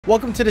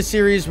Welcome to the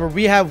series where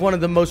we have one of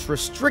the most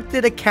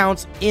restricted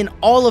accounts in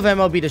all of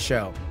MLB The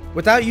Show.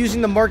 Without using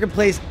the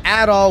marketplace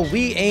at all,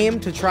 we aim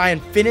to try and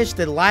finish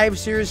the live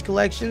series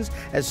collections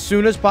as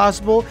soon as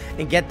possible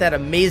and get that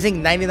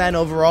amazing 99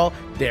 overall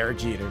Derek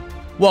Jeter.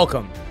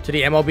 Welcome to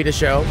the MLB The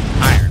Show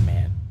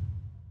Ironman.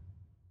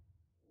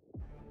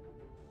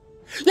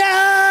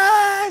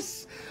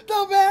 Yes!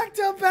 The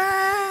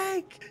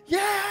back-to-back!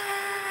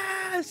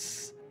 Yes!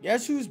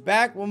 Guess who's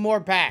back with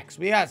more packs?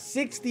 We got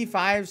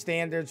 65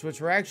 standards, which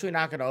we're actually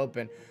not going to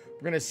open.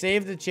 We're going to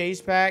save the chase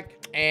pack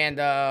and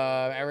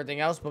everything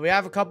else. But we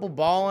have a couple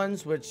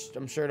ball-ins, which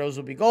I'm sure those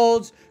will be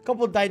golds. A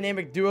couple of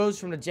dynamic duos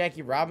from the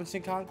Jackie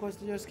Robinson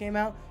conquest that just came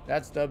out.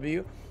 That's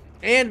W.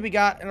 And we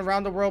got an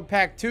Around the World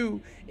Pack 2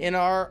 in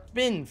our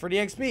spin for the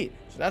XP.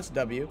 So that's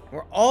W.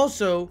 We're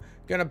also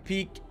going to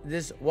peek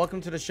this Welcome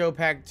to the Show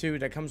Pack 2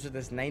 that comes with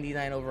this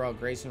 99 overall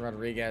Grayson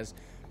Rodriguez.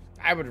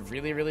 I would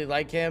really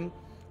like him.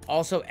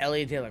 Also,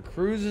 Ellie De La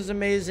Cruz is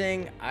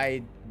amazing.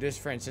 This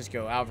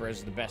Francisco Alvarez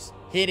is the best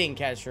hitting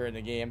catcher in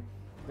the game,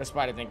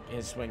 despite I think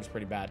his swing's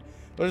pretty bad.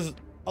 But there's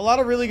a lot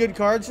of really good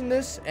cards in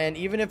this, and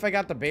even if I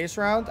got the base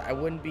round, I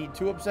wouldn't be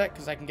too upset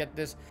because I can get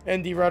this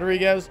ND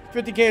Rodriguez.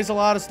 50K is a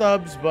lot of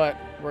stubs, but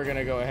we're going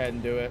to go ahead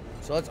and do it.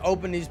 So let's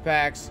open these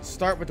packs,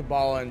 start with the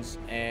ball-ins,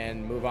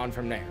 and move on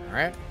from there, all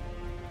right?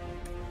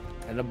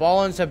 And the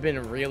ball-ins have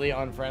been really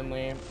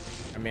unfriendly.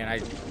 I mean, I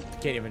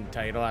can't even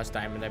tell you the last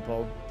diamond I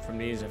pulled from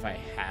these, if I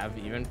have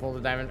even pulled a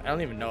diamond. I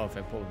don't even know if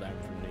I pulled a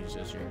diamond from these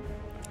this year.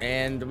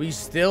 And we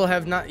still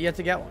have not yet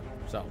to get one.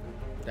 So,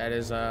 that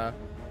is not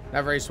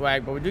very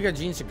swag. But we do get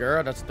Gene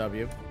Segura. That's a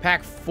W.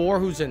 Pack 4,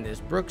 who's in this?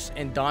 Brooks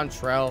and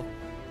Dontrell.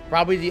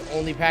 Probably the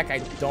only pack I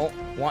don't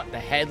want the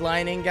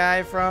headlining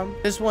guy from.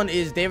 This one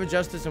is David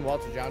Justice and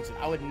Walter Johnson.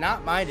 I would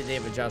not mind a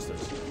David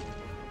Justice.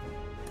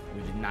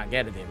 We did not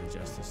get a David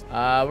Justice.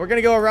 We're going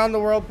to go Around the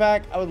World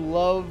pack. I would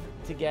love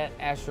to get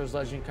Astros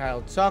legend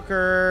Kyle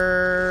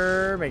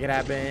Tucker. Make it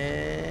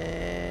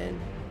happen.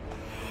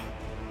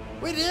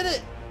 We did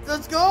it.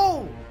 Let's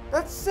go.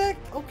 That's sick.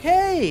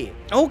 Okay.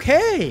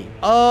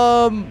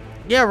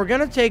 Yeah, we're going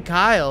to take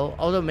Kyle,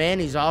 although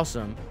Manny's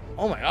awesome.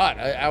 Oh my God,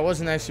 I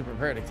wasn't actually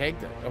prepared to take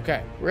that.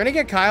 Okay, we're going to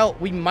get Kyle.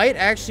 We might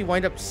actually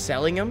wind up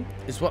selling him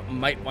is what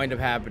might wind up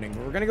happening.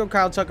 But we're going to go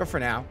Kyle Tucker for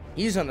now.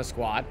 He's on the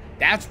squad.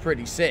 That's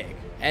pretty sick.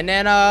 And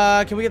then,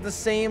 can we get the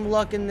same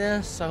luck in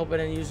this? I hope I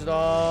didn't use it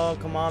all.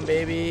 Come on,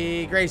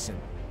 baby. Grayson.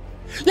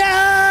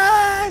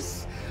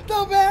 Yes!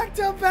 The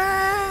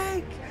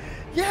back-to-back!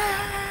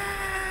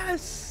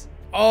 Yes!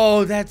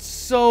 Oh, that's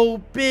so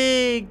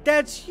big.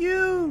 That's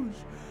huge.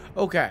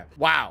 Okay.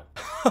 Wow.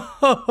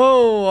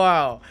 Oh,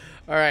 wow.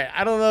 All right.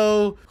 I don't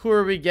know who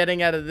are we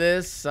getting out of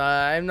this.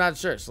 I'm not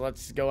sure. So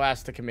let's go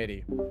ask the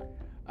committee.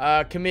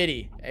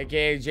 Committee,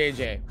 aka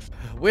JJ.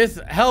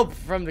 With help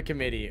from the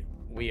committee,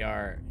 we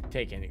are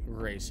taking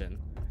Grayson.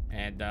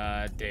 And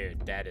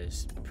dude, that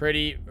is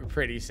pretty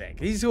sick.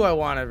 He's who I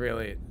wanted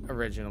really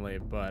originally,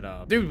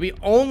 but dude, we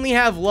only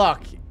have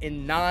luck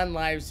in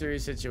non-live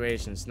series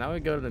situations. Now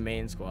we go to the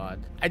main squad.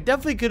 I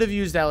definitely could have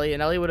used Ellie,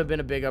 and Ellie would have been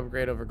a big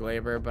upgrade over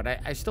Glaber, but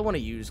I still want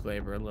to use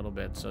Glaber a little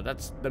bit, so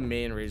that's the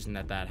main reason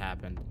that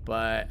happened.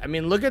 But I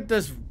mean, look at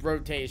this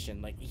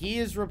rotation. Like, he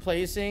is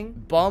replacing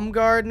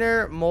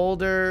Bumgardner,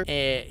 Mulder,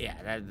 and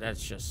yeah,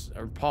 that's just,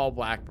 or Paul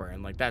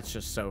Blackburn. Like, that's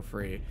just so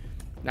free.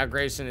 Now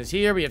Grayson is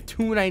here. We have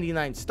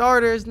 299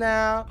 starters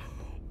now.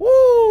 Woo!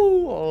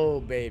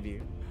 Oh,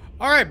 baby.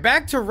 All right,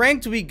 back to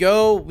ranked we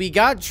go. We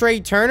got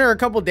Trey Turner a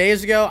couple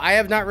days ago. I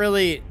have not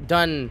really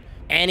done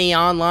any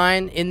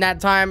online in that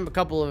time. A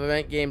couple of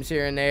event games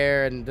here and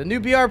there. And the new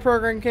BR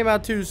program came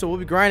out too, so we'll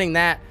be grinding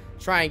that.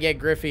 Try and get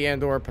Griffey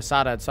and or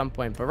Posada at some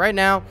point. But right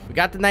now, we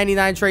got the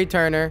 99 Trey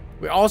Turner.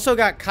 We also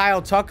got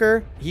Kyle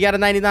Tucker. He got a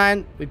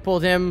 99. We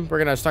pulled him. We're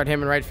going to start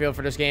him in right field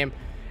for this game.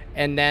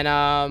 And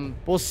then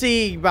we'll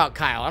see about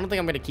Kyle. I don't think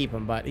I'm going to keep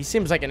him, but he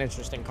seems like an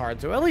interesting card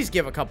to at least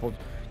give a couple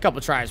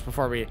tries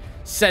before we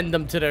send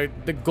them to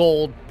the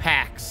gold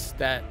packs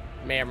that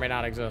may or may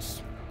not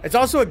exist. It's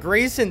also a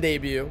Grayson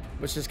debut,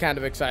 which is kind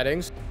of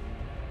exciting.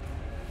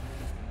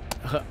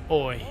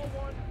 Oi.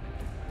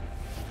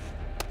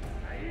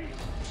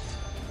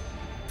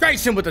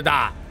 Grayson with the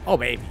dot. Oh,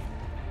 baby.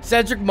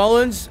 Cedric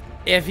Mullins,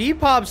 if he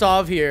pops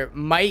off here,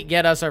 might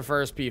get us our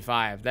first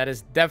P5. That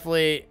is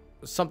definitely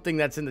something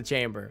that's in the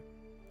chamber.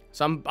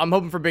 So I'm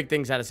hoping for big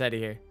things out of Seti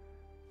here.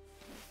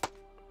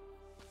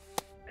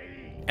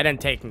 And then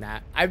taking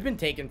that. I've been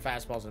taking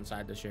fastballs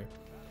inside this year.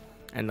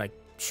 And like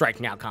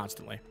striking out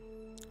constantly.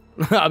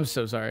 I'm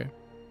so sorry.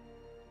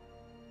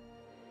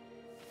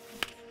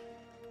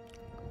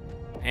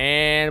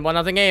 And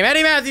 1-0 game.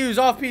 Eddie Matthews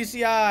off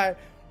PCI.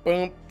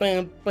 Boom,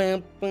 boom,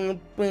 boom, boom,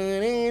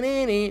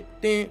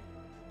 boom.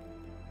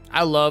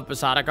 I love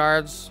Posada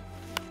cards.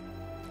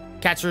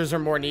 Catchers are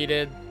more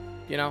needed.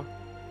 You know,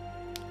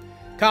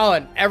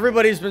 Colin,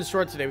 everybody's been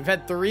short today. We've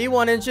had 3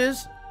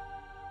 1-inches.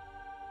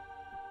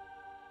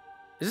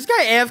 Is this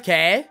guy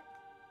AFK?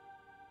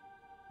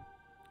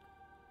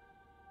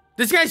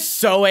 This guy's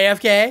so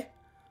AFK.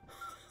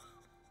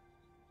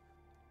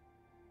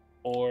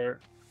 Or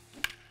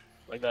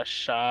Like that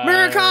shot.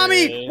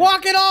 Murakami,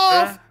 walk it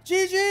off.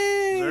 Sure.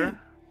 GG.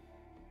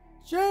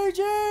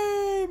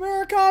 GG.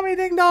 Murakami,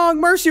 ding dong.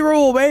 Mercy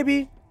rule,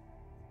 baby.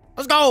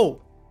 Let's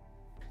go.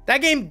 That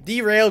game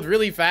derailed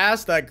really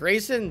fast.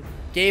 Grayson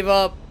gave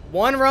up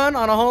 1 run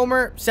on a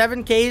homer,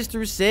 7 Ks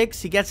through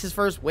 6. He gets his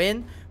first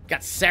win.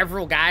 Got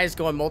several guys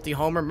going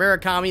multi-homer.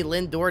 Murakami,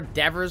 Lindor,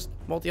 Devers,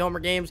 multi-homer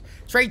games.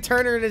 Trey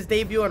Turner in his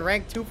debut on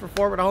rank 2 for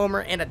 4 with a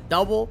homer and a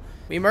double.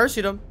 We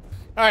mercied him.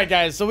 All right,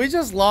 guys, so we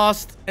just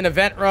lost an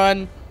event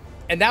run,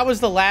 and that was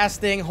the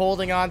last thing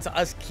holding on to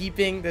us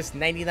keeping this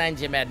 99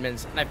 Jim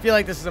Edmonds, and I feel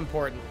like this is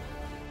important.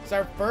 It's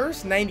our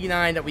first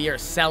 99 that we are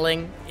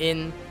selling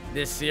in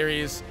this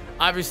series.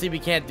 Obviously, we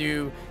can't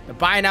do the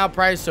buy now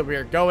price, so we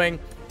are doing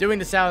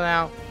the sell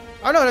now.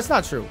 Oh, no, that's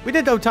not true. We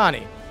did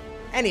Otani.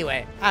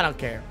 Anyway, I don't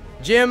care.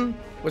 Jim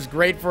was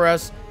great for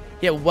us.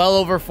 He hit well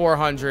over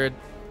 400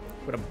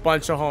 with a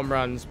bunch of home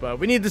runs, but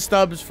we need the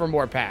stubs for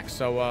more packs.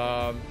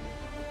 So,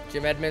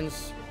 Jim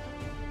Edmonds,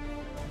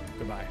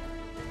 goodbye.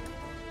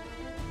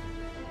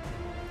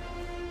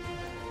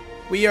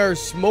 We are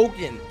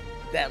smoking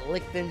that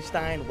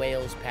Liechtenstein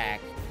Wales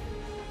pack.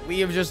 We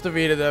have just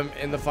defeated them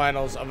in the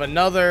finals of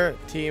another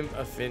Team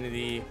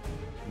Affinity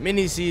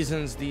mini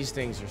seasons. These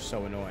things are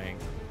so annoying,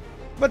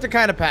 but they're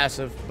kind of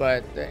passive,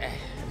 but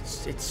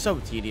it's so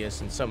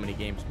tedious in so many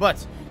games.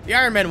 But the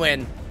Ironman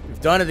win,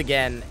 we've done it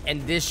again,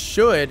 and this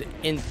should,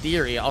 in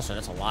theory, also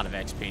that's a lot of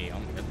XP. Oh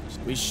my goodness.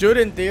 We should,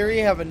 in theory,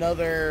 have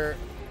another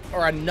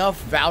or enough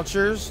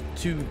vouchers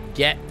to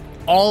get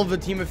all of the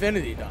Team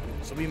Affinity done.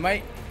 So we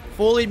might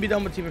fully be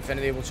done with Team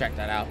Affinity. We'll check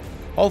that out.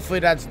 Hopefully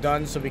that's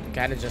done so we can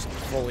kind of just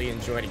fully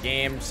enjoy the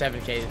game.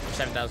 7K,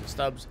 7,000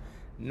 stubs.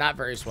 Not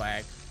very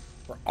swag.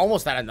 We're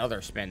almost at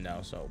another spin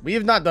though. So we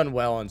have not done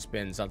well on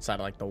spins outside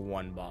of like the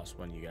one boss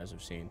one you guys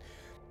have seen.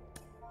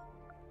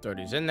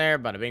 30's in there.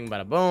 Bada bing,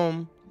 bada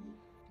boom.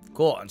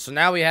 Cool. And so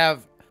now we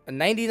have a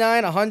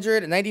 99,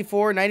 100,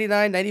 94,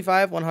 99,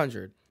 95,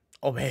 100.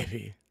 Oh,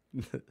 baby.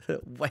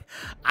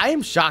 I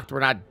am shocked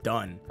we're not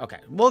done. Okay,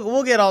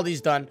 we'll get all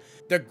these done.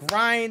 The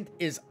grind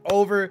is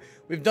over.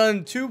 We've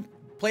done 2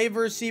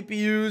 Playverse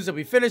CPUs, and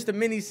we finished the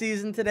mini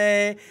season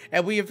today,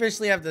 and we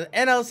officially have the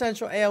NL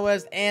Central, AL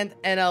West, and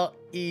NL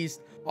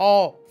East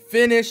all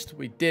finished.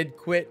 We did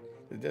quit.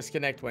 The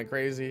disconnect went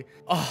crazy.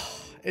 Oh,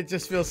 it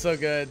just feels so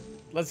good.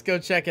 Let's go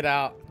check it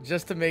out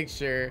just to make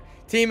sure.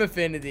 Team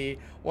Affinity,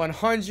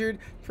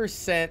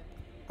 100%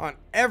 on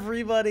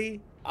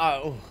everybody.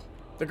 Oh,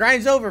 the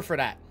grind's over for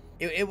that.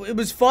 It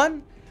was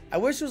fun. I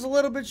wish it was a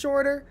little bit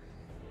shorter,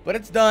 but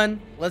it's done.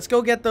 Let's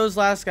go get those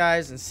last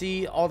guys and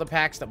see all the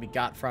packs that we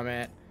got from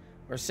it.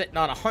 We're sitting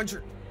on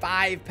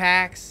 105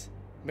 packs.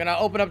 I'm going to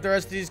open up the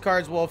rest of these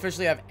cards. We'll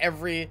officially have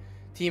every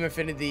Team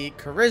Affinity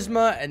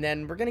charisma, and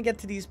then we're going to get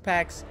to these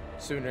packs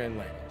sooner than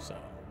later. So,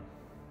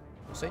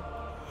 we'll see.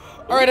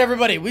 All right,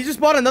 everybody. We just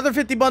bought another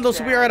 50 bundles,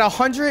 so we are at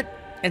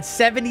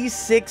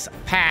 176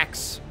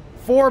 packs.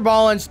 4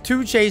 ball-ins,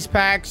 2 chase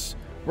packs.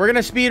 We're going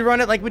to speed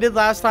run it like we did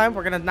last time.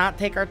 We're going to not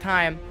take our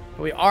time,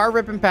 but we are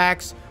ripping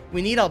packs.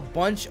 We need a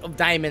bunch of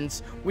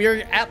diamonds. We are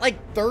at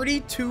like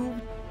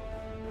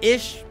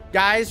 32-ish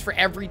guys for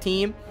every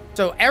team.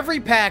 So every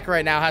pack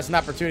right now has an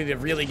opportunity to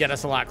really get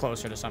us a lot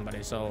closer to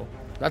somebody. So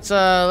let's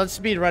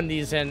speed run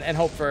these and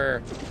hope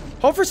for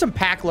some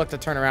pack luck to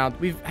turn around.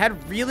 We've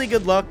had really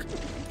good luck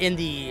in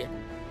the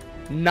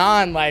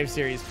non-live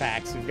series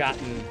packs. We've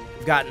gotten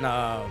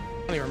I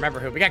don't even remember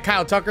who. We got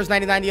Kyle Tucker's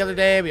 99 the other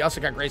day. We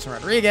also got Grayson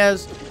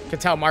Rodriguez.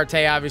 Ketel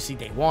Marte, obviously,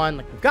 day 1.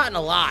 Like, we've gotten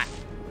a lot.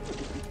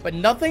 But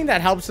nothing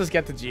that helps us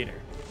get to Jeter.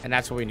 And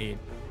that's what we need.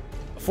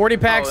 40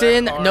 packs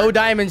in. Hard. No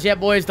diamonds yet,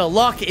 boys. The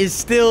luck is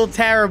still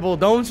terrible.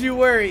 Don't you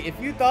worry. If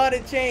you thought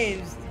it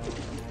changed,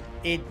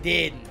 it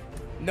didn't.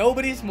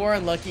 Nobody's more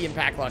unlucky in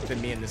pack luck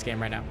than me in this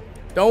game right now.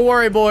 Don't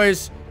worry,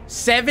 boys.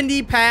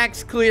 70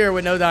 packs clear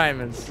with no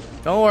diamonds.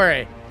 Don't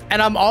worry.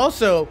 And I'm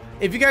also,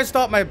 if you guys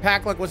thought my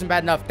pack luck wasn't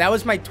bad enough, that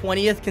was my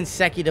 20th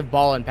consecutive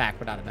ball-in pack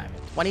without a diamond.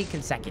 20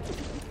 consecutive.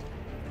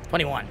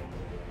 21.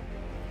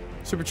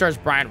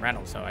 Supercharged Brian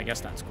Reynolds, so I guess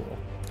that's cool.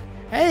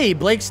 Hey,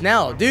 Blake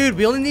Snell. Dude,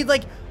 we only need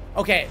like,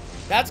 okay,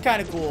 that's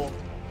kind of cool.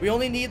 We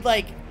only need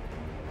like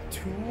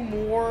 2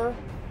 more.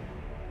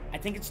 I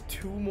think it's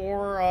 2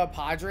 more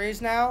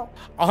Padres now.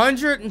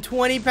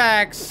 120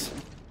 packs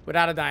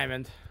without a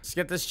diamond. Let's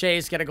get this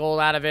chase, get a gold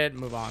out of it,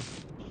 and move on.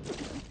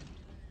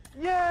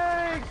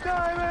 Yay,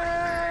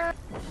 diamond!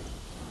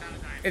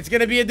 It's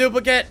gonna be a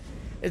duplicate.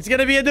 It's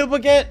gonna be a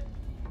duplicate.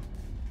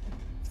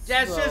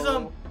 Jazz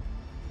Chisholm.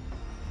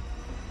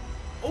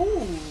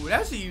 Ooh,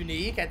 that's a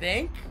unique, I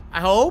think. I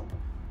hope.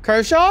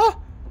 Kershaw?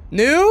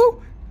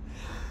 New?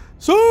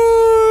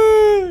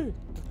 Sweet!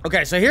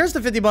 Okay, so here's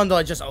the 50 bundle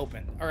I just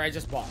opened. Or I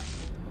just bought.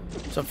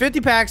 So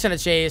 50 packs and a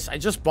chase. I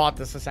just bought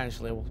this,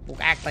 essentially. We'll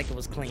act like it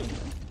was clean.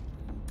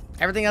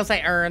 Everything else I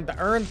earned. The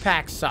earned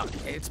packs suck.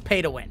 It's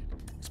pay to win.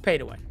 It's pay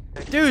to win.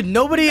 Dude,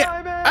 nobody...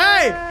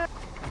 Hey!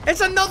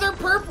 It's another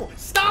purple!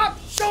 Stop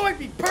showing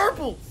me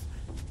purples!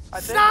 I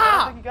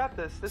Stop! think you got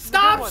this. This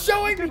Stop is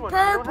showing me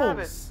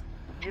purples!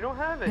 You don't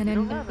have it. And You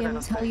I'm don't have it. I going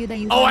don't to tell think. you that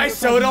you. Oh, I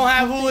so don't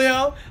have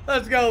Julio.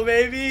 Let's go,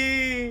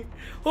 baby.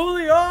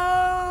 Julio.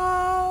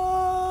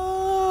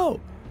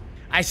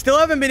 I still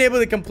haven't been able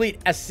to complete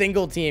a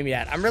single team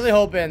yet. I'm really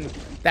hoping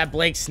that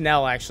Blake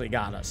Snell actually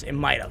got us. It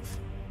might have.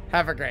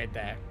 Have a great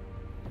day.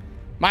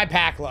 My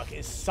pack luck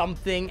is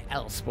something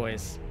else,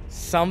 boys.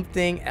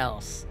 Something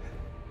else.